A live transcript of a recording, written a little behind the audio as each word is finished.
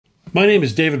My name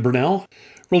is David Burnell.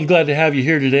 Really glad to have you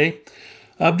here today.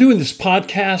 I'm doing this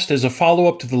podcast as a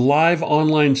follow-up to the live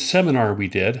online seminar we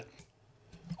did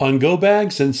on go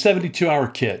bags and 72-hour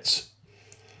kits.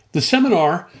 The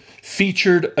seminar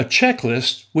featured a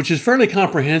checklist, which is fairly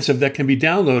comprehensive, that can be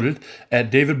downloaded at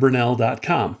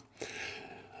davidburnell.com.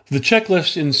 The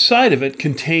checklist inside of it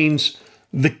contains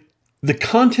the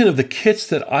content of the kits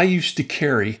that I used to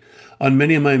carry on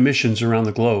many of my missions around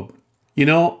the globe. You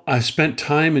know, I spent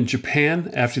time in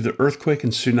Japan after the earthquake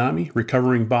and tsunami,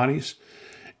 recovering bodies,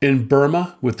 in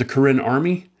Burma with the Korean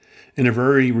Army in a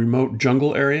very remote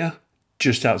jungle area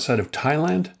just outside of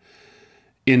Thailand,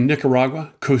 in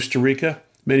Nicaragua, Costa Rica,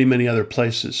 many other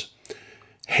places.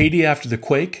 Haiti after the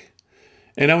quake,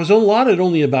 and I was allotted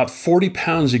only about 40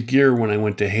 pounds of gear when I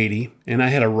went to Haiti, and I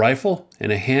had a rifle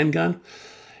and a handgun,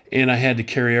 and I had to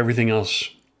carry everything else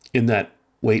in that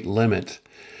weight limit.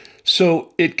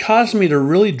 So it caused me to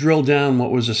really drill down what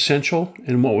was essential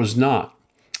and what was not.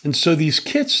 And so these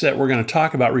kits that we're going to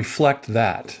talk about reflect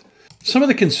that. Some of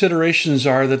the considerations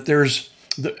are that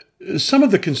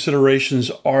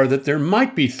there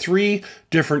might be three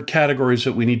different categories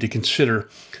that we need to consider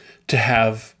to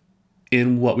have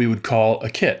in what we would call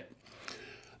a kit.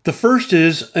 The first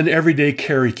is an everyday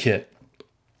carry kit.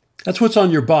 That's what's on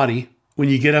your body when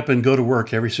you get up and go to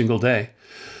work every single day.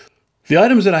 The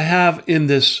items that I have in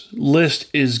this list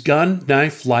is gun,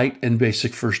 knife, light, and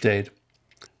basic first aid.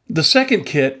 The second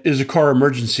kit is a car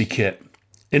emergency kit.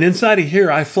 And inside of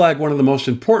here, I flag one of the most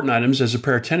important items as a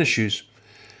pair of tennis shoes.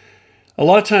 A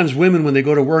lot of times women, when they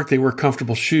go to work, they wear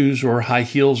comfortable shoes or high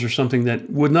heels or something that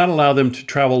would not allow them to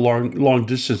travel long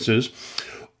distances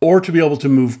or to be able to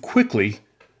move quickly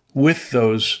with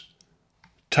those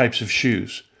types of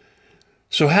shoes.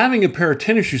 So having a pair of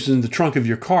tennis shoes in the trunk of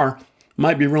your car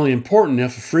might be really important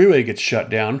if a freeway gets shut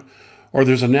down or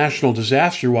there's a national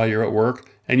disaster while you're at work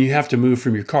and you have to move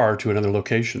from your car to another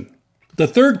location. The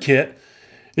third kit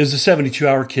is the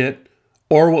 72-hour kit,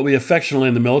 or what we affectionately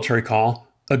in the military call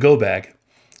a go bag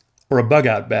or a bug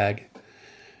out bag.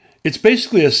 It's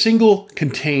basically a single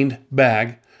contained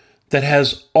bag that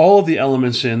has all of the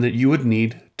elements in that you would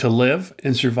need to live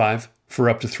and survive for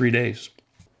up to 3 days.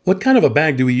 What kind of a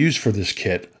bag do we use for this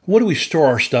kit? What do we store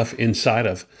our stuff inside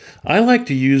of? I like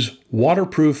to use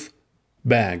waterproof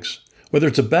bags, whether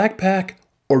it's a backpack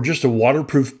or just a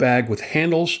waterproof bag with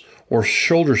handles or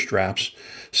shoulder straps.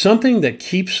 Something that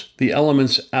keeps the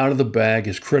elements out of the bag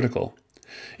is critical.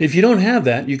 If you don't have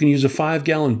that, you can use a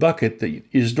 5-gallon bucket that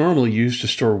is normally used to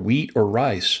store wheat or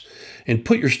rice and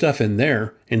put your stuff in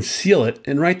there and seal it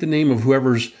and write the name of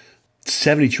whoever's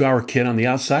 72-hour kit on the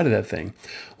outside of that thing.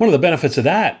 One of the benefits of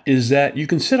that is that you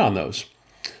can sit on those.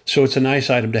 So it's a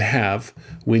nice item to have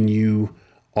when you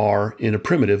are in a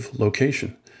primitive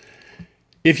location.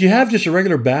 If you have just a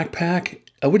regular backpack,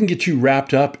 I wouldn't get you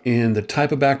wrapped up in the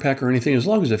type of backpack or anything, as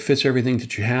long as it fits everything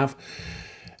that you have.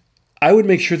 I would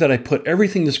make sure that I put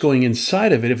everything that's going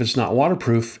inside of it, if it's not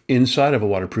waterproof, inside of a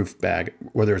waterproof bag,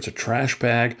 whether it's a trash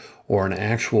bag or an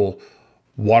actual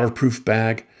waterproof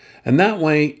bag. And that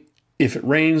way, if it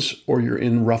rains or you're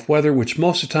in rough weather, which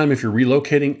most of the time if you're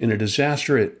relocating in a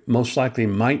disaster, it most likely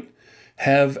might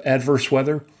have adverse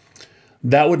weather,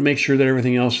 that would make sure that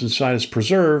everything else inside is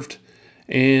preserved,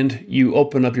 and you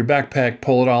open up your backpack,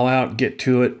 pull it all out, get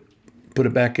to it, put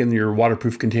it back in your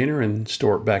waterproof container and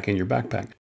store it back in your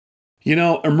backpack. You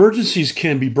know, emergencies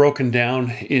can be broken down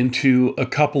into a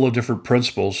couple of different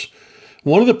principles.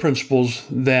 One of the principles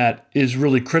that is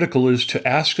really critical is to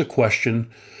ask a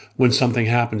question when something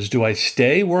happens. Do I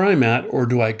stay where I'm at, or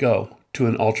do I go to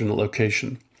an alternate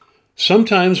location?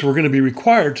 Sometimes we're going to be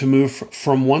required to move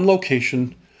from one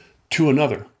location to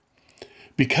another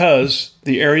because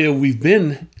the area we've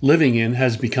been living in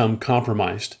has become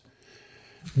compromised.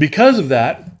 Because of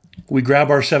that, we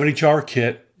grab our 72-hour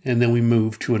kit and then we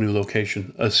move to a new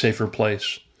location, a safer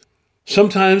place.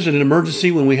 Sometimes in an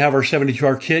emergency, when we have our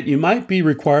 72-hour kit, you might be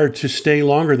required to stay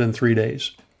longer than 3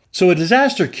 days. So a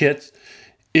disaster kit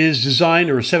is designed,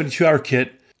 or a 72-hour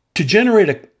kit, to generate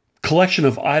a collection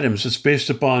of items that's based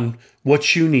upon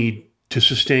what you need to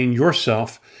sustain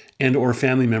yourself and or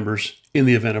family members in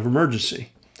the event of emergency.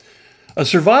 A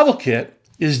survival kit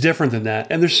is different than that,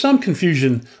 and there's some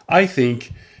confusion, I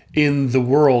think, in the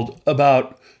world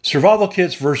about survival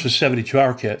kits versus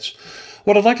 72-hour kits.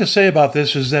 What I'd like to say about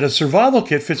this is that a survival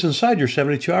kit fits inside your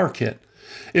 72-hour kit.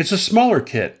 It's a smaller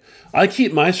kit. I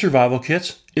keep my survival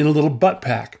kits in a little butt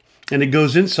pack, and it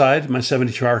goes inside my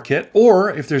 72-hour kit, or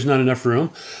if there's not enough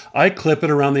room, I clip it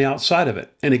around the outside of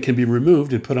it, and it can be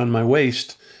removed and put on my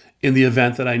waist in the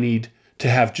event that I need to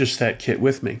have just that kit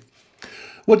with me.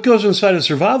 What goes inside a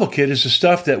survival kit is the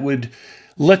stuff that would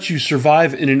lets you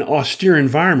survive in an austere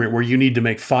environment where you need to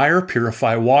make fire,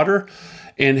 purify water,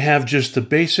 and have just the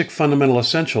basic fundamental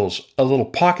essentials, a little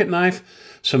pocket knife,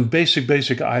 some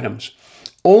basic items.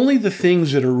 Only the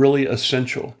things that are really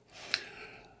essential.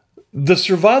 The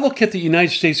survival kit the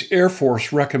United States Air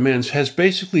Force recommends has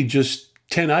basically just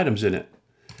 10 items in it.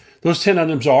 Those 10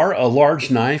 items are a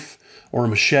large knife or a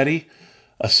machete,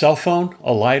 a cell phone,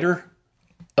 a lighter,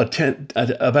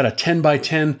 about a 10 by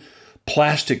 10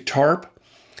 plastic tarp,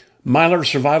 Mylar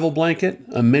survival blanket,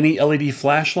 a mini LED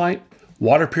flashlight,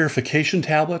 water purification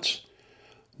tablets,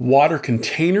 water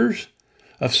containers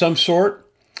of some sort,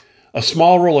 a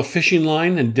small roll of fishing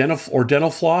line and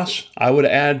dental floss. I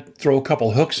would throw a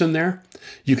couple hooks in there.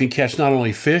 You can catch not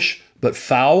only fish, but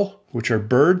fowl, which are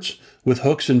birds, with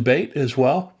hooks and bait as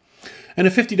well. And a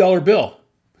 $50 bill.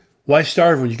 Why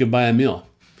starve when you can buy a meal?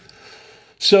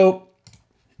 So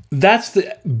that's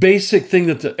the basic thing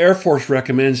that the Air Force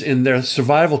recommends in their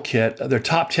survival kit, their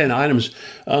top 10 items.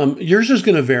 Yours is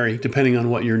going to vary depending on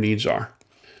what your needs are.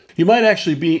 You might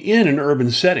actually be in an urban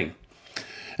setting.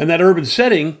 And that urban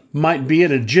setting might be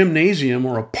at a gymnasium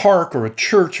or a park or a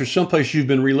church or someplace you've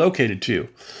been relocated to.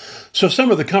 So some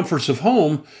of the comforts of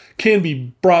home can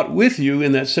be brought with you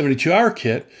in that 72-hour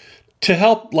kit to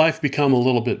help life become a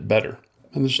little bit better.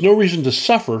 And there's no reason to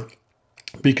suffer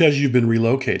because you've been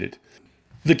relocated.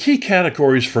 The key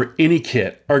categories for any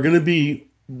kit are going to be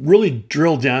really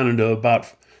drilled down into about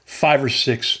 5 or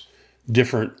 6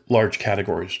 different large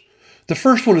categories. The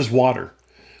first one is water.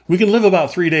 We can live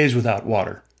about 3 days without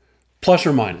water, plus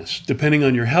or minus, depending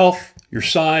on your health, your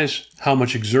size, how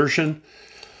much exertion.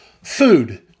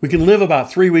 Food. We can live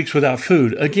about 3 weeks without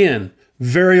food. Again,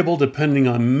 variable depending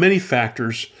on many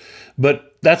factors,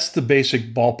 but that's the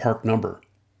basic ballpark number.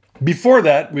 Before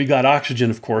that, we got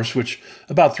oxygen, of course, which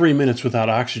about 3 minutes without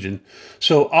oxygen.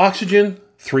 So oxygen,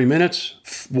 3 minutes,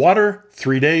 water,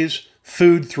 3 days,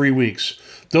 food, 3 weeks.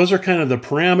 Those are kind of the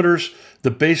parameters,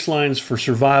 the baselines for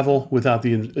survival without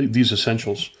these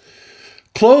essentials.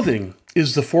 Clothing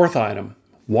is the fourth item.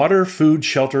 Water, food,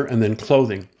 shelter, and then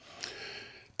clothing.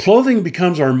 Clothing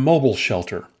becomes our mobile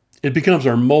shelter. It becomes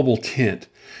our mobile tent.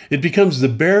 It becomes the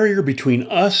barrier between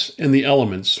us and the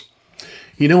elements.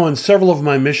 You know, on several of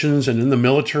my missions and in the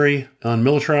military, on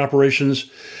military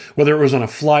operations, whether it was on a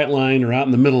flight line or out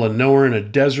in the middle of nowhere in a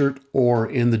desert or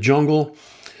in the jungle,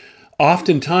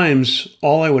 oftentimes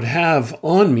all I would have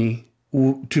on me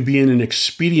to be in an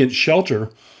expedient shelter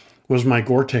was my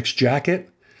Gore-Tex jacket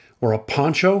or a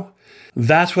poncho.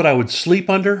 That's what I would sleep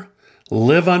under,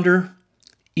 live under,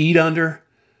 eat under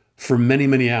for many,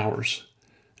 many hours,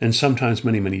 and sometimes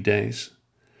many, many days.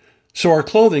 So our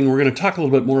clothing, we're going to talk a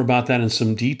little bit more about that in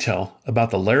some detail, about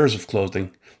the layers of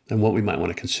clothing and what we might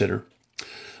want to consider.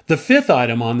 The fifth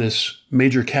item on this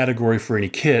major category for any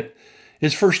kit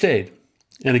is first aid.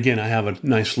 And again, I have a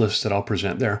nice list that I'll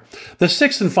present there. The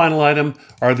sixth and final item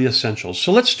are the essentials.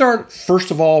 So let's start first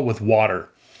of all with water.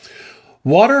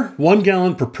 Water, 1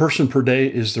 gallon per person per day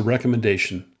is the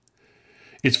recommendation.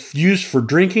 It's used for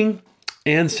drinking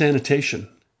and sanitation.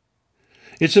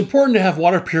 It's important to have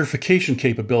water purification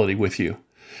capability with you.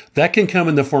 That can come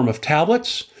in the form of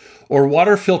tablets or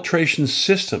water filtration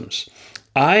systems.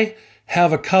 I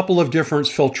have a couple of different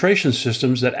filtration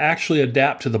systems that actually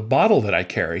adapt to the bottle that I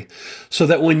carry, so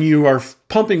that when you are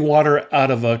pumping water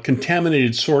out of a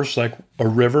contaminated source like a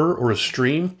river or a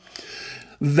stream,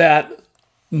 that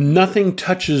nothing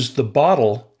touches the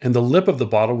bottle and the lip of the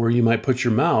bottle where you might put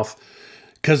your mouth,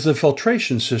 because the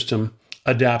filtration system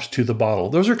adapts to the bottle.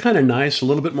 Those are kind of nice, a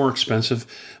little bit more expensive,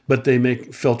 but they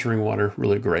make filtering water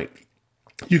really great.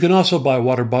 You can also buy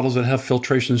water bottles that have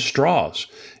filtration straws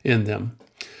in them.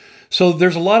 So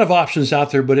there's a lot of options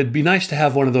out there, but it'd be nice to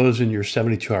have one of those in your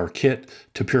 72-hour kit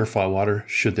to purify water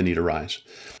should the need arise.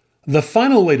 The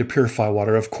final way to purify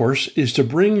water, of course, is to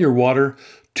bring your water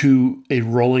to a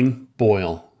rolling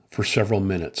boil for several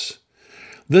minutes.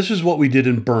 This is what we did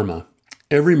in Burma.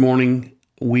 Every morning,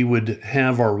 we would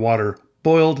have our water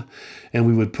boiled, and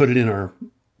we would put it in our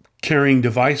carrying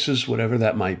devices, whatever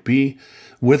that might be,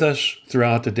 with us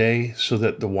throughout the day so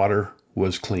that the water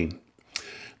was clean.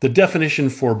 The definition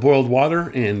for boiled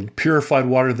water and purified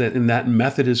water that in that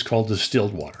method is called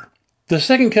distilled water. The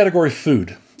second category,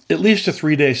 food. At least a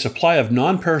 3-day supply of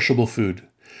non-perishable food.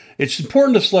 It's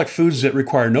important to select foods that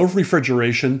require no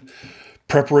refrigeration,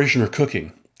 preparation, or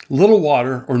cooking, little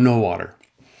water or no water.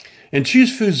 And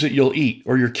choose foods that you'll eat,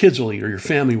 or your kids will eat, or your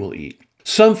family will eat.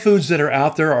 Some foods that are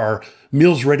out there are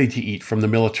meals ready to eat from the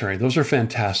military. Those are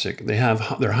fantastic.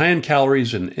 They're high in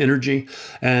calories and energy,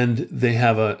 and they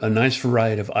have a nice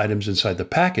variety of items inside the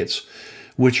packets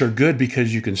which are good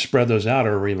because you can spread those out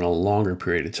over even a longer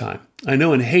period of time. I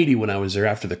know in Haiti, when I was there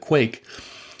after the quake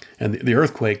and the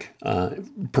earthquake,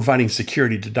 providing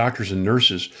security to doctors and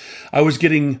nurses, I was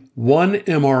getting 1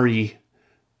 MRE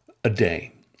a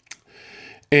day.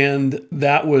 And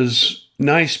that was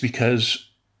nice because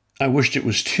I wished it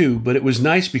was 2, but it was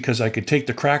nice because I could take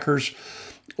the crackers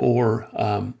or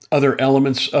other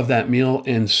elements of that meal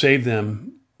and save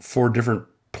them for different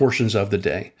portions of the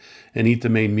day and eat the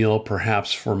main meal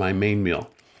perhaps for my main meal.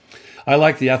 I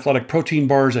like the athletic protein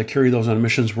bars. I carry those on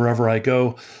missions wherever I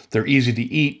go. They're easy to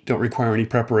eat, don't require any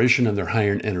preparation, and they're high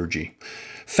in energy.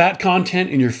 Fat content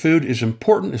in your food is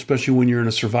important, especially when you're in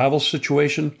a survival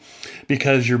situation,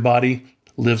 because your body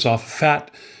lives off of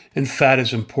fat, and fat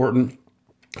is important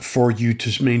for you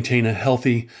to maintain a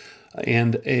healthy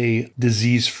and a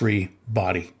disease-free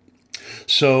body.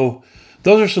 So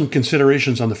those are some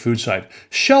considerations on the food side.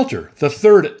 Shelter, the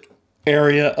third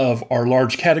area of our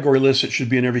large category list that should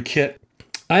be in every kit.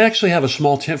 I actually have a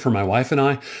small tent for my wife and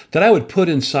I that I would put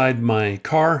inside my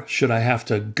car should I have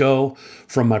to go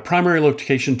from my primary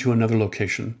location to another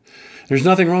location. There's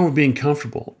nothing wrong with being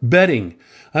comfortable. Bedding.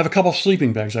 I have a couple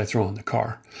sleeping bags I throw in the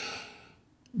car.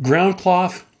 Ground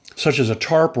cloth, such as a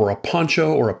tarp or a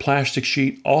poncho or a plastic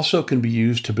sheet, also can be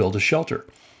used to build a shelter.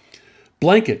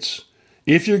 Blankets.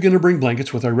 If you're going to bring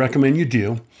blankets, which I recommend you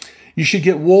do, you should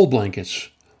get wool blankets.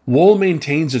 Wool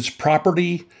maintains its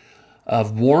property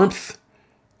of warmth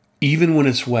even when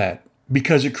it's wet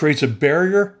because it creates a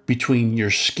barrier between your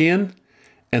skin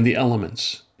and the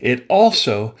elements. It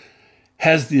also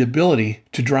has the ability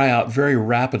to dry out very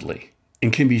rapidly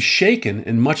and can be shaken,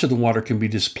 and much of the water can be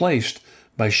displaced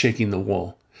by shaking the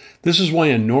wool. This is why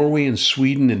in Norway and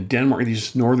Sweden and Denmark,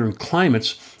 these northern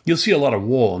climates, you'll see a lot of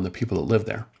wool on the people that live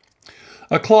there.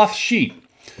 A cloth sheet.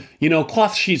 You know,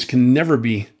 cloth sheets can never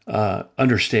be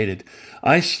understated.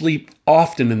 I sleep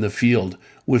often in the field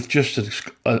with just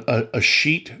a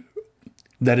sheet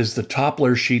that is the top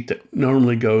layer sheet that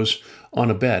normally goes on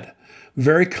a bed.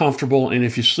 Very comfortable, and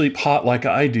if you sleep hot like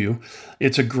I do,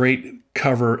 it's a great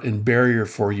cover and barrier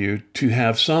for you to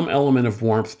have some element of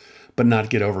warmth but not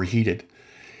get overheated.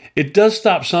 It does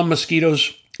stop some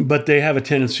mosquitoes, but they have a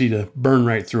tendency to burn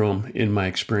right through them in my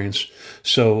experience.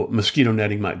 So mosquito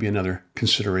netting might be another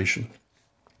consideration.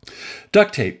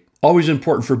 Duct tape, always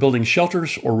important for building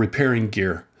shelters or repairing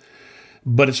gear,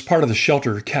 but it's part of the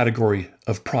shelter category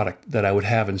of product that I would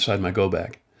have inside my go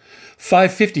bag.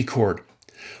 550 cord.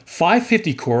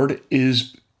 550 cord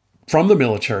is from the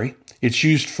military. It's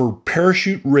used for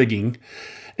parachute rigging,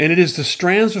 and it is the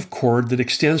strands of cord that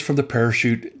extends from the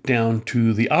parachute down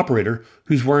to the operator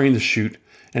who's wearing the chute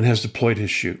and has deployed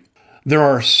his chute. There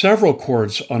are several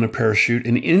cords on a parachute,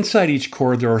 and inside each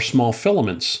cord there are small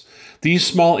filaments. These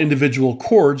small individual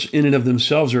cords in and of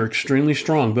themselves are extremely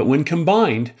strong, but when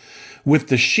combined with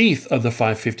the sheath of the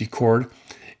 550 cord,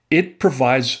 it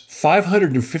provides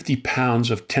 550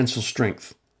 pounds of tensile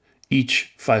strength,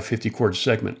 each 550 cord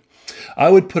segment. I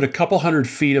would put a couple 100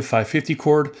 feet of 550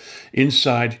 cord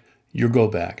inside your go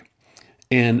bag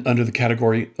and under the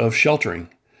category of sheltering.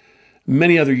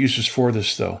 Many other uses for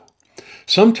this though.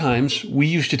 Sometimes we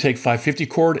used to take 550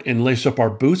 cord and lace up our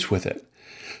boots with it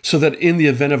so that in the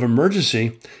event of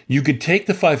emergency, you could take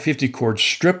the 550 cord,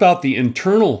 strip out the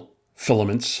internal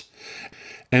filaments,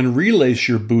 and relace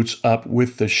your boots up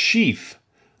with the sheath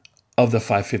of the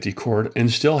 550 cord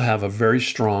and still have a very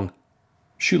strong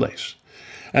shoelace.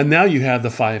 And now you have the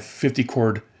 550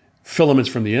 cord filaments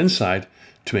from the inside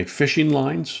to make fishing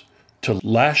lines, to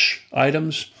lash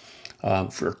items,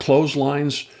 for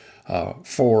clotheslines,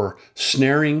 for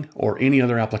snaring, or any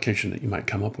other application that you might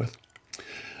come up with.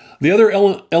 The other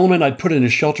element I'd put in a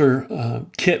shelter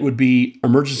kit would be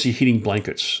emergency heating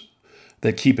blankets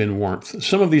that keep in warmth.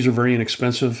 Some of these are very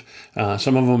inexpensive.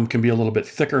 Some of them can be a little bit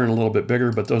thicker and a little bit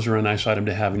bigger, but those are a nice item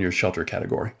to have in your shelter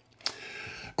category.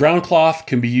 Ground cloth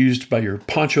can be used by your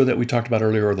poncho that we talked about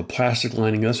earlier, or the plastic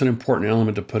lining. That's an important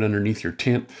element to put underneath your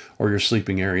tent or your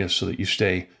sleeping area so that you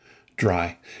stay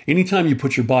dry. Anytime you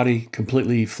put your body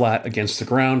completely flat against the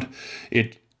ground,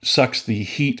 it sucks the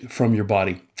heat from your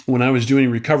body. When I was doing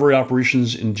recovery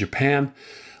operations in Japan,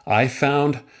 I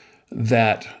found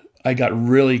that I got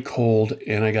really cold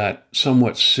and I got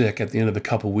somewhat sick at the end of the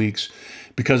couple weeks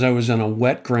because I was on a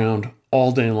wet ground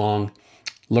all day long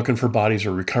looking for bodies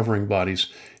or recovering bodies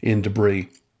in debris.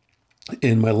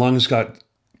 And my lungs got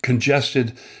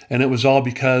congested, and it was all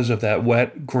because of that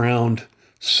wet ground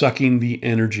sucking the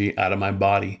energy out of my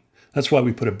body. That's why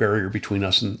we put a barrier between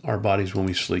us and our bodies when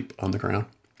we sleep on the ground.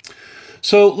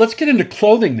 So let's get into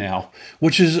clothing now,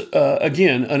 which is,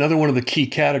 again, another one of the key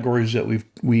categories that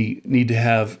we need to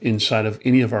have inside of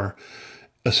any of our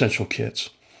essential kits.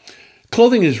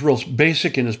 Clothing is real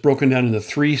basic and is broken down into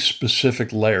 3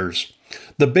 specific layers.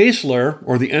 The base layer,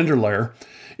 or the ender layer,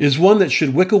 is one that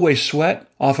should wick away sweat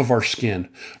off of our skin.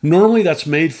 Normally that's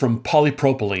made from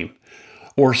polypropylene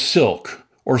or silk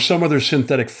or some other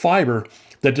synthetic fiber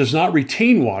that does not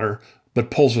retain water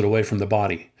but pulls it away from the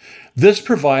body. This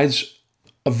provides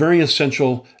a very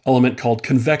essential element called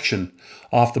convection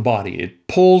off the body. It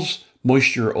pulls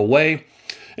moisture away,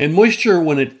 and moisture,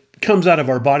 when it comes out of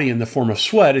our body in the form of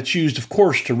sweat, it's used, of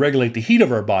course, to regulate the heat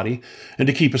of our body and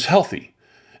to keep us healthy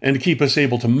and to keep us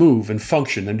able to move and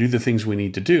function and do the things we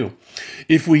need to do.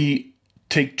 If we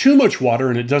take too much water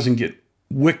and it doesn't get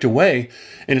wicked away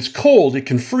and it's cold, it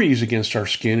can freeze against our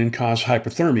skin and cause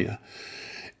hypothermia.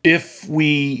 If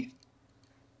we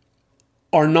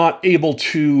are not able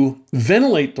to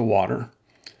ventilate the water,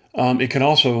 it can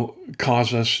also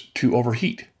cause us to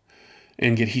overheat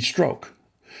and get heat stroke.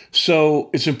 So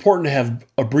it's important to have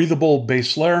a breathable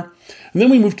base layer. And then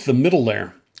we move to the middle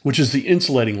layer, which is the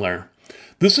insulating layer.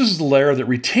 This is the layer that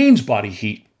retains body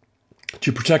heat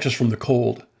to protect us from the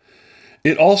cold.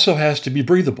 It also has to be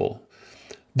breathable.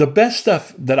 The best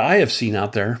stuff that I have seen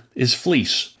out there is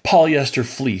fleece, polyester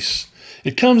fleece.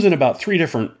 It comes in about 3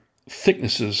 different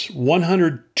thicknesses,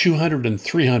 100, 200, and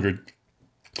 300.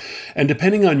 And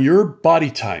depending on your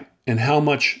body type and how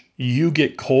much you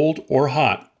get cold or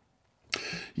hot,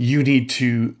 you need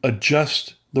to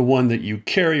adjust the one that you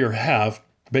carry or have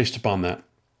based upon that.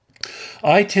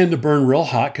 I tend to burn real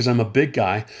hot because I'm a big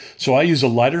guy, so I use a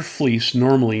lighter fleece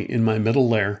normally in my middle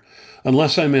layer.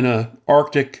 Unless I'm in an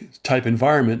Arctic type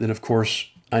environment, then of course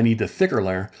I need the thicker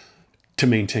layer to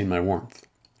maintain my warmth.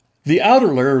 The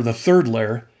outer layer, or the third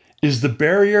layer, is the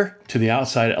barrier to the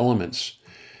outside elements.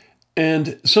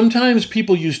 And sometimes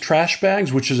people use trash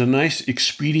bags, which is a nice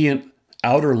expedient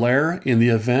outer layer in the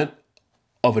event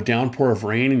of a downpour of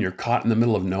rain and you're caught in the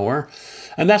middle of nowhere.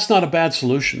 And that's not a bad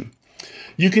solution.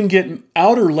 You can get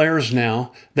outer layers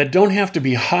now that don't have to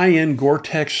be high-end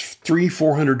Gore-Tex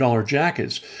 $300-400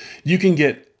 jackets. You can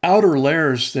get outer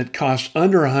layers that cost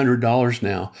under $100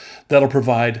 now that'll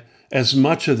provide as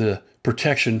much of the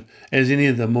protection as any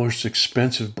of the most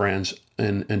expensive brands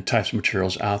and types of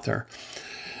materials out there.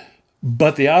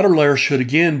 But the outer layer should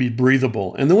again be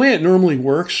breathable. And the way it normally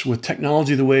works with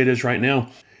technology the way it is right now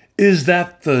is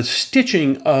that the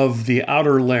stitching of the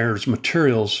outer layer's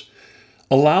materials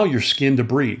allow your skin to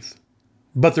breathe,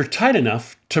 but they're tight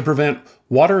enough to prevent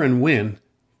water and wind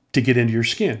to get into your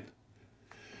skin.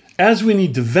 As we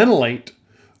need to ventilate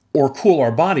or cool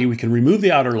our body, we can remove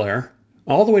the outer layer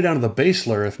all the way down to the base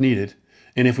layer if needed.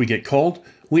 And if we get cold,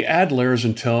 we add layers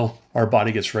until our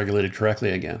body gets regulated correctly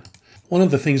again. One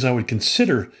of the things I would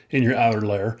consider in your outer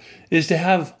layer is to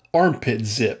have armpit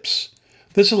zips.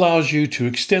 This allows you to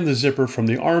extend the zipper from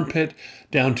the armpit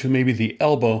down to maybe the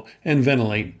elbow and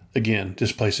ventilate, again,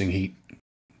 displacing heat.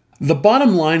 The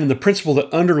bottom line and the principle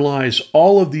that underlies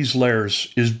all of these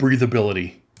layers is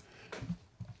breathability.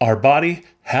 Our body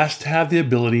has to have the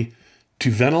ability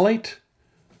to ventilate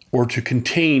or to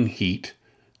contain heat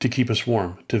to keep us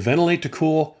warm, to ventilate to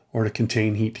cool or to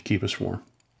contain heat to keep us warm.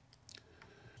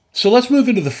 So let's move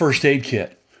into the first aid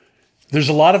kit. There's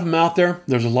a lot of them out there.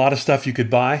 There's a lot of stuff you could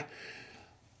buy.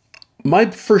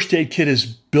 My first aid kit is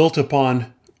built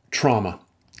upon trauma.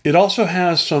 It also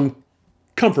has some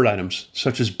comfort items,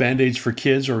 such as Band-Aids for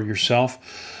kids or yourself,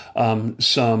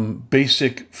 some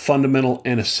basic fundamental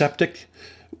antiseptic,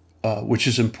 which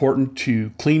is important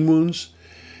to clean wounds.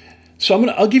 So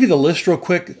I'll give you the list real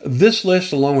quick. This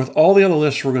list, along with all the other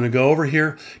lists we're going to go over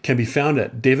here, can be found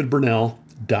at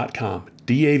davidburnell.com.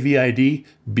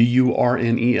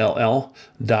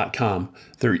 DAVIDBURNELL.com.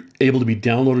 They're able to be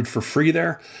downloaded for free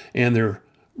there, and they're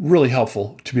really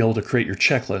helpful to be able to create your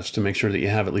checklist to make sure that you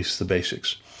have at least the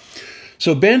basics.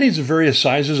 So Band-Aids of various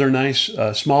sizes are nice,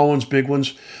 small ones, big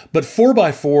ones, but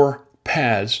 4x4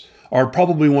 pads are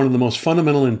probably one of the most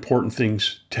fundamental and important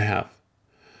things to have.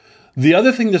 The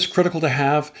other thing that's critical to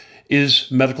have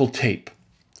is medical tape.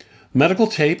 Medical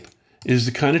tape is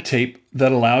the kind of tape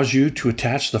that allows you to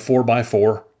attach the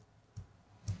 4x4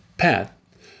 pad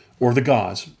or the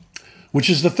gauze, which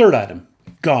is the third item,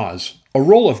 gauze, a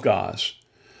roll of gauze.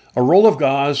 A roll of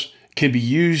gauze can be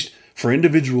used for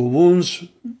individual wounds,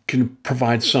 can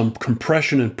provide some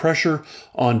compression and pressure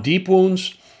on deep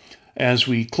wounds as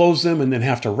we close them and then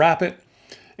have to wrap it,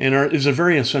 and is a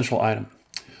very essential item.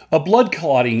 A blood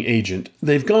clotting agent,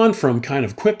 they've gone from kind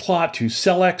of quick clot to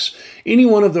Celex, any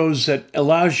one of those that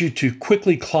allows you to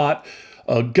quickly clot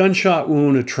a gunshot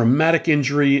wound, a traumatic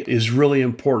injury is really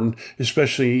important,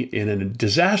 especially in a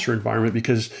disaster environment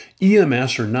because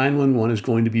EMS or 911 is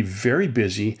going to be very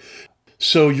busy.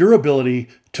 So your ability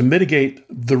to mitigate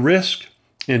the risk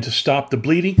and to stop the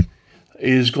bleeding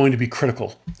is going to be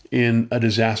critical in a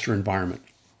disaster environment.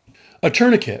 A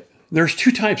tourniquet. There's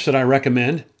two types that I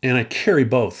recommend, and I carry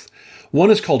both.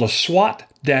 One is called a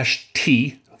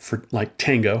SWAT-T, for like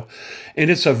tango, and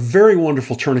it's a very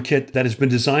wonderful tourniquet that has been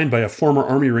designed by a former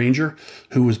Army Ranger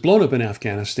who was blown up in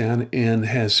Afghanistan and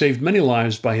has saved many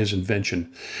lives by his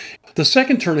invention. The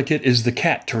second tourniquet is the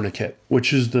CAT tourniquet,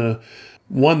 which is the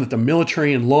one that the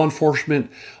military and law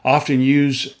enforcement often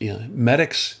use.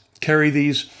 Medics carry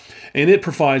these, and it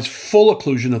provides full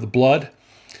occlusion of the blood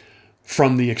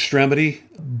from the extremity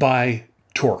by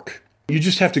torque. You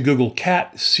just have to Google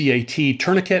CAT, C-A-T,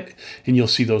 tourniquet, and you'll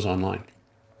see those online.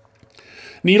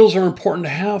 Needles are important to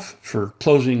have for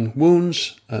closing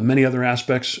wounds, many other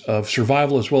aspects of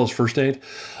survival as well as first aid.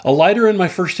 A lighter in my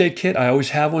first aid kit, I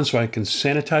always have one so I can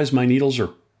sanitize my needles,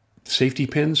 or safety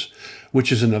pins,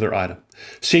 which is another item.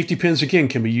 Safety pins, again,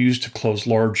 can be used to close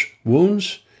large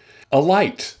wounds. A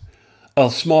light,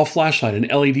 a small flashlight, an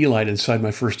LED light inside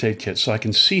my first aid kit so I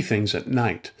can see things at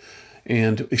night.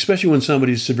 And especially when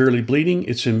somebody's severely bleeding,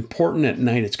 it's important at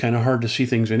night. It's kind of hard to see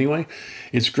things anyway.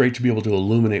 It's great to be able to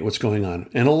illuminate what's going on.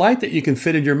 And a light that you can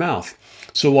fit in your mouth.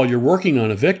 So while you're working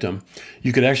on a victim,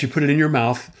 you could actually put it in your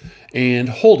mouth and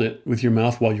hold it with your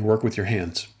mouth while you work with your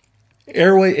hands.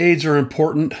 Airway aids are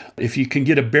important. If you can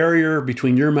get a barrier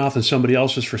between your mouth and somebody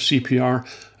else's for CPR,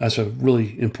 that's a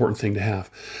really important thing to have.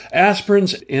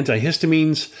 Aspirins,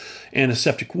 antihistamines,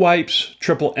 antiseptic wipes,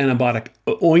 triple antibiotic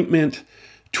ointment,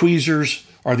 tweezers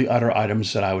are the other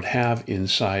items that I would have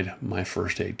inside my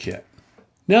first aid kit.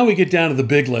 Now we get down to the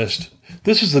big list.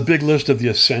 This is the big list of the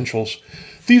essentials.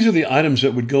 These are the items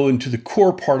that would go into the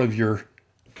core part of your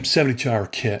 72-hour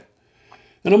kit.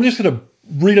 And I'm just going to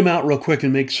read them out real quick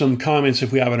and make some comments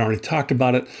if we haven't already talked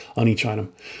about it on each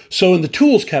item. So in the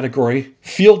tools category,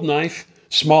 field knife,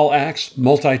 small axe,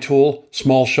 multi-tool,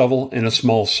 small shovel, and a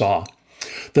small saw.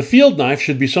 The field knife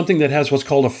should be something that has what's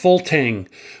called a full tang,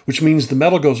 which means the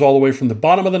metal goes all the way from the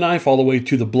bottom of the knife all the way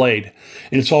to the blade,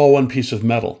 and it's all one piece of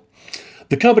metal.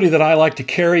 The company that I like to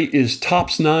carry is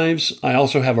Tops Knives. I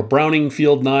also have a Browning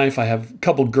field knife. I have a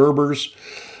couple Gerbers.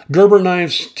 Gerber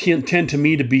knives tend to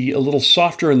me to be a little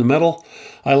softer in the metal.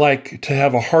 I like to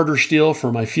have a harder steel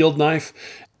for my field knife.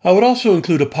 I would also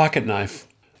include a pocket knife.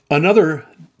 Another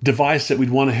device that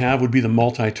we'd want to have would be the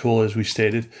multi-tool, as we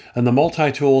stated. And the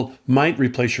multi-tool might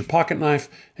replace your pocket knife,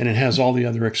 and it has all the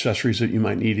other accessories that you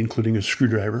might need, including a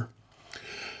screwdriver.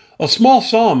 A small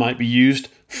saw might be used,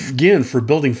 again, for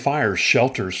building fires,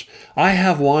 shelters. I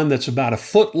have one that's about 1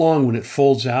 foot long when it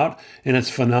folds out, and it's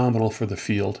phenomenal for the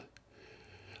field.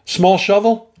 Small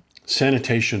shovel,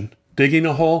 sanitation, digging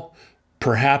a hole,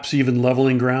 perhaps even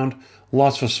leveling ground.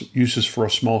 Lots of uses for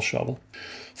a small shovel.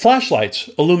 Flashlights,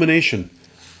 illumination.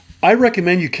 I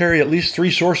recommend you carry at least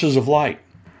 3 sources of light.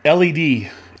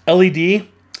 LED. LED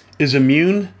is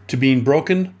immune to being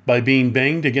broken by being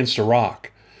banged against a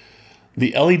rock.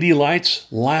 The LED lights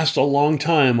last a long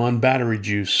time on battery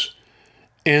juice,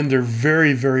 and they're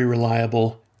very, very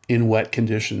reliable in wet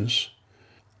conditions.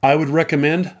 I would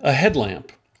recommend a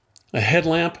headlamp. A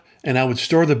headlamp, and I would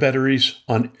store the batteries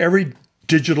on every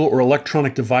digital or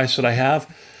electronic device that I have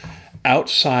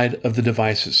outside of the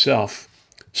device itself.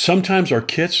 Sometimes our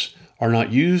kits are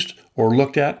not used or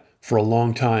looked at for a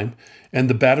long time, and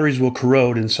the batteries will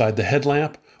corrode inside the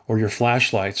headlamp or your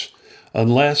flashlights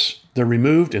unless they're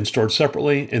removed and stored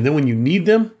separately. And then when you need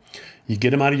them, you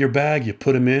get them out of your bag, you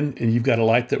put them in, and you've got a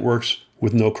light that works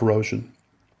with no corrosion.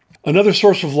 Another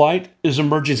source of light is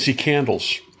emergency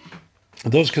candles.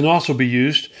 Those can also be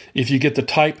used if you get the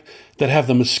type that have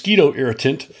the mosquito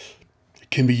irritant.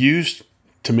 It can be used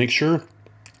to make sure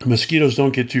mosquitoes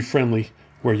don't get too friendly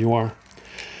where you are.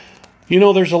 You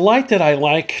know, there's a light that I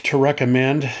like to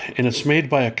recommend, and it's made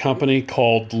by a company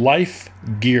called Life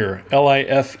Gear,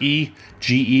 Lifegear.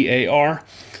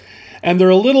 And they're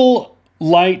a little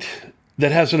light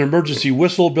that has an emergency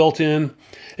whistle built in.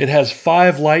 It has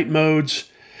 5 light modes,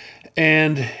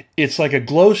 and it's like a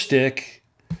glow stick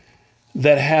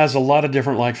that has a lot of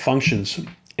different like functions.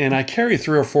 And I carry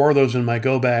 3 or 4 of those in my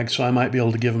go bag, so I might be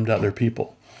able to give them to other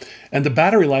people. And the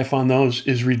battery life on those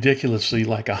is ridiculously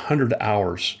like 100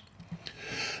 hours.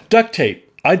 Duct tape.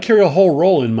 I'd carry a whole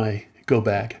roll in my go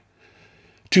bag.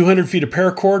 200 feet of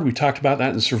paracord. We talked about that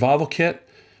in the survival kit.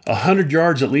 100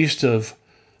 yards at least of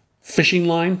fishing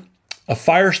line. A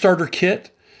fire starter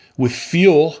kit with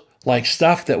fuel, like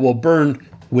stuff that will burn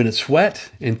when it's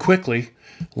wet and quickly.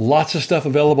 Lots of stuff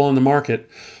available on the market.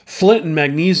 Flint and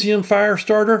magnesium fire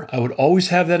starter. I would always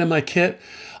have that in my kit.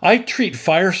 I treat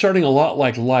fire starting a lot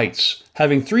like lights,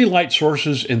 having 3 light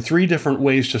sources and 3 different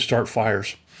ways to start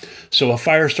fires. So a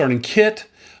fire starting kit,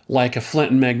 like a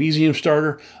flint and magnesium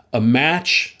starter, a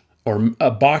match or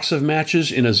a box of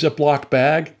matches in a Ziploc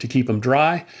bag to keep them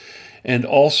dry, and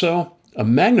also a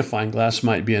magnifying glass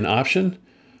might be an option,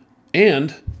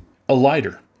 and a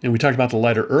lighter. And we talked about the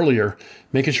lighter earlier,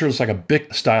 making sure it's like a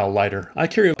Bic style lighter. I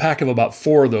carry a pack of about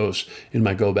 4 of those in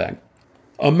my go bag.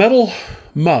 A metal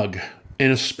mug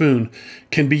and a spoon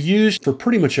can be used for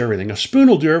pretty much everything. A spoon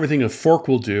will do everything a fork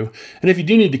will do. And if you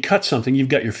do need to cut something, you've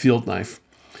got your field knife.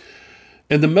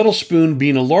 And the metal spoon,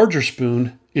 being a larger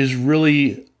spoon, is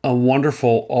really a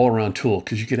wonderful all-around tool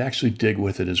because you could actually dig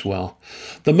with it as well.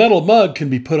 The metal mug can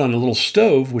be put on a little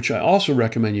stove, which I also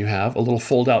recommend you have, a little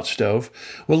fold-out stove,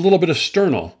 with a little bit of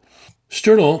sternal.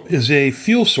 Sternal is a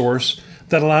fuel source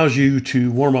that allows you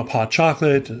to warm up hot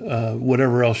chocolate,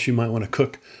 whatever else you might want to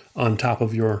cook on top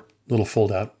of your little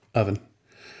fold-out oven.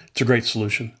 It's a great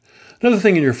solution. Another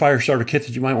thing in your fire starter kit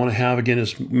that you might want to have, again,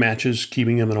 is matches,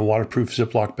 keeping them in a waterproof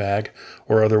Ziploc bag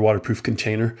or other waterproof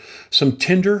container. Some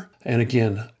tinder, and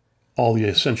again, all the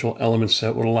essential elements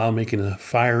that would allow making a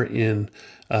fire in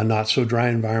a not so dry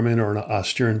environment or an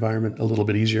austere environment a little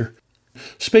bit easier.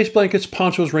 Space blankets,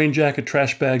 ponchos, rain jacket,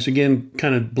 trash bags, again,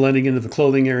 kind of blending into the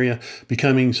clothing area,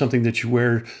 becoming something that you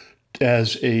wear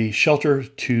as a shelter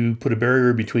to put a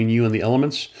barrier between you and the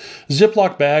elements.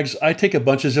 Ziploc bags, I take a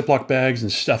bunch of Ziploc bags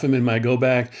and stuff them in my go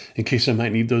bag in case I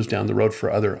might need those down the road for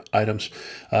other items.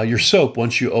 Your soap,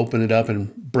 once you open it up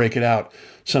and break it out,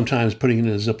 sometimes putting it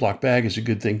in a Ziploc bag is a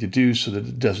good thing to do so that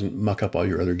it doesn't muck up all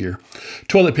your other gear.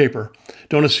 Toilet paper,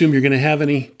 don't assume you're going to have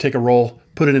any. Take a roll,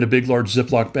 put it in a big, large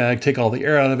Ziploc bag, take all the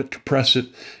air out of it, compress it,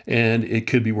 and it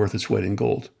could be worth its weight in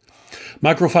gold.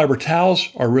 Microfiber towels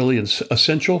are really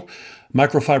essential.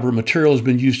 Microfiber material has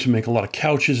been used to make a lot of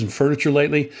couches and furniture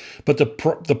lately, but the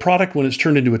product, when it's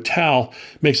turned into a towel,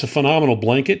 makes a phenomenal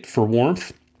blanket for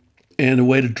warmth and a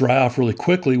way to dry off really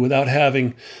quickly without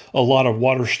having a lot of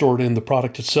water stored in the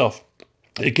product itself.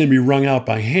 It can be wrung out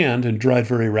by hand and dried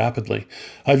very rapidly.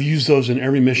 I've used those in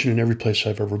every mission and every place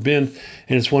I've ever been,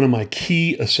 and it's one of my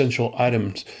key essential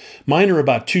items. Mine are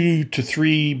about 2 to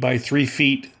 3 by 3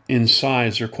 feet in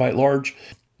size. They're quite large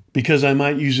because I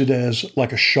might use it as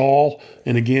like a shawl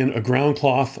and again, a ground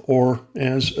cloth or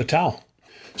as a towel.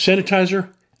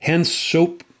 Sanitizer, hand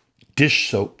soap, dish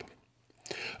soap.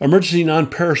 Emergency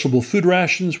non-perishable food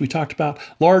rations, we talked about.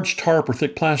 Large tarp or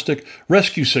thick plastic.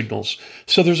 Rescue signals.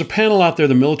 So there's a panel out there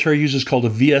the military uses called a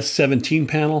VS-17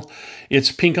 panel.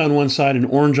 It's pink on one side and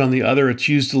orange on the other. It's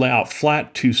used to lay out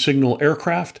flat to signal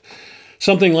aircraft.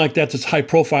 Something like that's high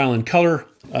profile in color.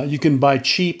 You can buy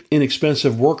cheap,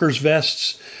 inexpensive workers'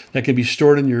 vests that can be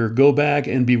stored in your go bag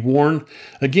and be worn.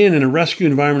 Again, in a rescue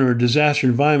environment or a disaster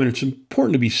environment, it's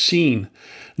important to be seen,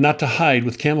 not to hide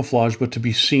with camouflage, but to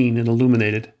be seen and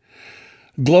illuminated.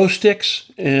 Glow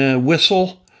sticks,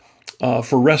 whistle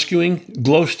for rescuing.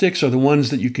 Glow sticks are the ones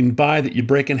that you can buy that you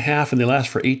break in half and they last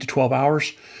for 8 to 12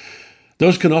 hours.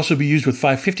 Those can also be used with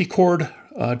 550 cord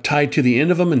tied to the end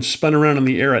of them and spun around in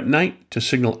the air at night to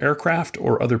signal aircraft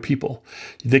or other people.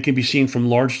 They can be seen from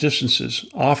large distances.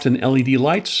 Often LED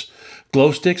lights,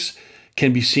 glow sticks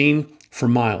can be seen for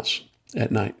miles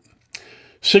at night.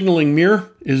 Signaling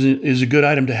mirror is a good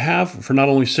item to have for not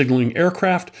only signaling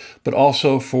aircraft, but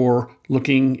also for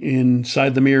looking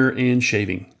inside the mirror and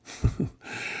shaving.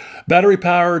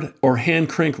 Battery-powered or hand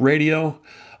crank radio.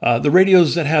 The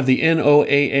radios that have the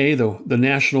NOAA, the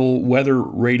National Weather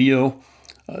Radio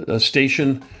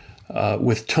station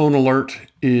with tone alert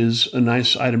is a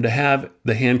nice item to have.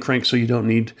 The hand crank so you don't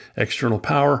need external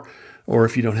power or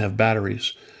if you don't have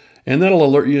batteries. And that'll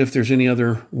alert you if there's any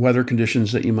other weather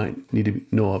conditions that you might need to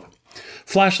know of.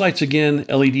 Flashlights, again,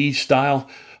 LED style.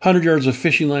 100 yards of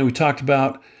fishing line we talked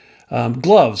about.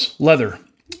 Gloves, leather.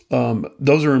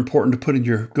 Those are important to put in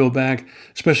your go bag,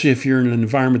 especially if you're in an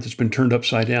environment that's been turned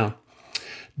upside down.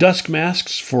 Dust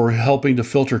masks for helping to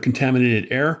filter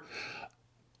contaminated air.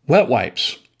 Wet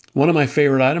wipes, one of my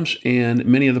favorite items, and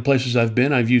many of the places I've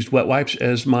been, I've used wet wipes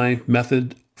as my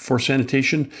method for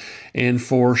sanitation and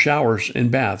for showers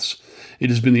and baths. It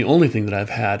has been the only thing that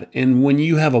I've had. And when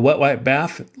you have a wet wipe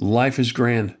bath, life is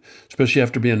grand, especially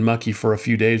after being mucky for a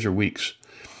few days or weeks.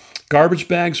 Garbage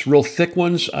bags, real thick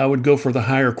ones, I would go for the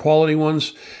higher quality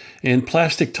ones. And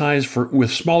plastic ties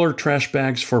with smaller trash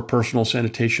bags for personal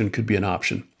sanitation could be an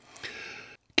option.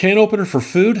 Can opener for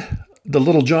food. The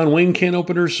little John Wayne can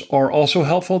openers are also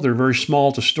helpful. They're very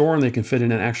small to store and they can fit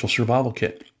in an actual survival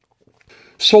kit.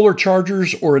 Solar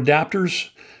chargers or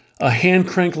adapters. A hand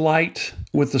crank light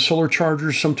with the solar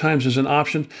chargers sometimes is an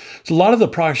option. So a lot of the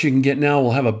products you can get now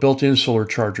will have a built-in solar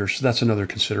charger, so that's another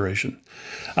consideration.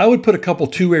 I would put a couple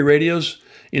two-way radios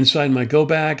inside my go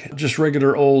bag. Just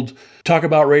regular old talk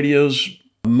about radios,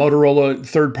 Motorola,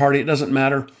 third party, it doesn't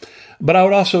matter. But I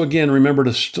would also, again, remember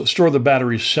to store the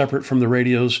batteries separate from the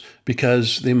radios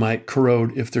because they might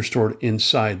corrode if they're stored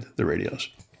inside the radios.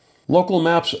 Local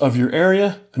maps of your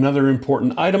area, another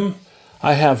important item.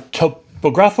 I have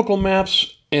topographical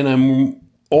maps, and I'm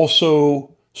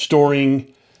also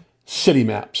storing city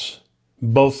maps.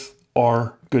 Both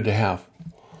are good to have.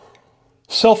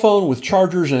 Cell phone with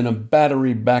chargers and a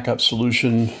battery backup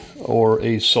solution or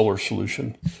a solar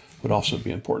solution would also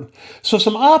be important. So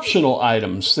some optional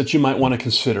items that you might want to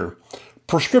consider.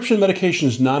 Prescription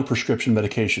medications, non-prescription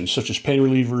medications, such as pain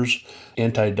relievers,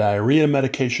 anti-diarrhea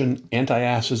medication,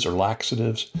 antacids or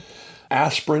laxatives,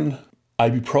 aspirin,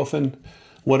 ibuprofen,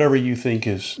 whatever you think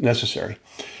is necessary.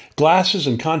 Glasses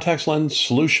and contact lens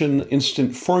solution,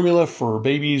 instant formula for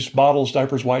babies, bottles,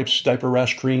 diapers, wipes, diaper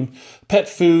rash cream, pet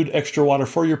food, extra water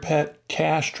for your pet,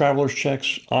 cash, traveler's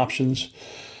checks, options.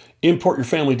 Import your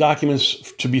family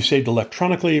documents to be saved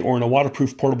electronically or in a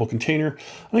waterproof portable container.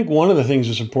 I think one of the things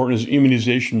that's important is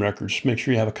immunization records. Make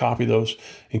sure you have a copy of those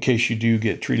in case you do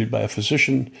get treated by a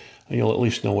physician, and you'll at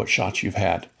least know what shots you've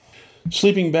had.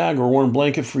 Sleeping bag or warm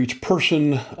blanket for each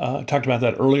person. I talked about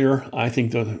that earlier. I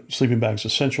think the sleeping bag is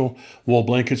essential. Wool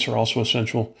blankets are also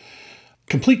essential.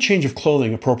 Complete change of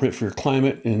clothing appropriate for your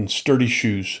climate and sturdy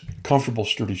shoes, comfortable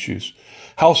sturdy shoes.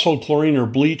 Household chlorine or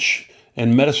bleach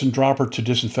and medicine dropper to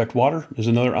disinfect water is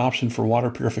another option for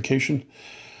water purification.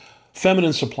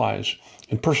 Feminine supplies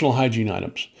and personal hygiene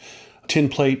items. A tin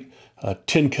plate, a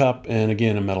tin cup, and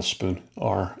again, a metal spoon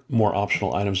are more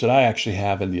optional items that I actually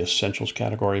have in the essentials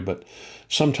category, but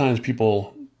sometimes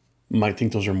people might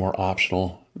think those are more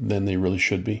optional than they really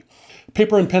should be.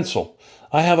 Paper and pencil.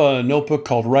 I have a notebook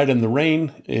called Write in the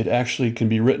Rain. It actually can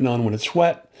be written on when it's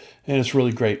wet, and it's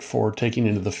really great for taking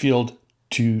into the field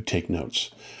to take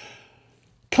notes.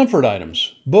 Comfort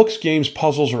items, books, games,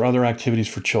 puzzles, or other activities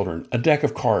for children. A deck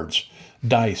of cards,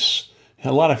 dice.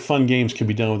 A lot of fun games can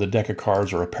be done with a deck of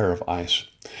cards or a pair of ice.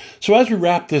 So as we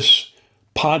wrap this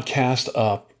podcast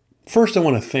up, first I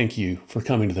want to thank you for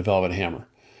coming to the Velvet Hammer.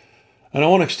 And I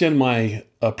want to extend my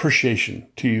appreciation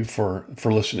to you for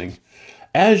listening.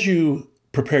 As you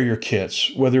prepare your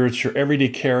kits, whether it's your everyday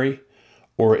carry,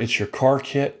 or it's your car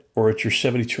kit, or it's your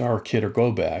 72-hour kit or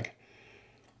go bag,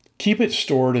 keep it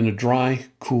stored in a dry,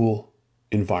 cool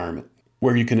environment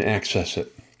where you can access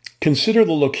it. Consider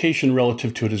the location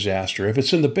relative to a disaster. If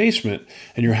it's in the basement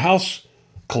and your house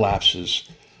collapses,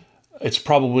 it's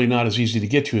probably not as easy to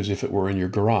get to as if it were in your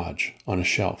garage on a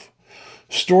shelf.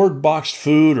 Stored boxed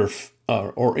food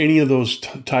or any of those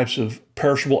types of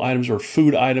perishable items or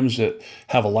food items that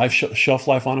have a shelf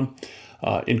life on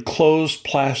them, in closed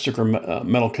plastic or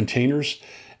metal containers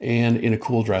and in a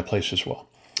cool, dry place as well.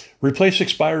 Replace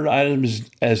expired items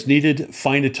as needed.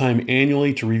 Find a time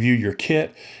annually to review your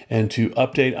kit and to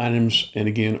update items and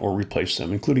again, or replace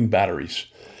them, including batteries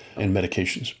and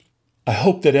medications. I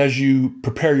hope that as you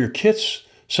prepare your kits,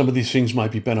 some of these things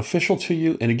might be beneficial to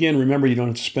you. And again, remember, you don't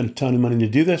have to spend a ton of money to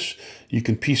do this. You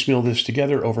can piecemeal this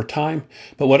together over time.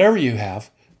 But whatever you have,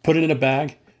 put it in a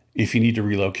bag if you need to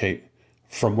relocate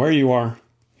from where you are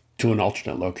to an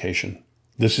alternate location.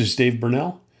 This is Dave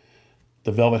Burnell,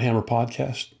 the Velvet Hammer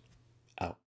Podcast.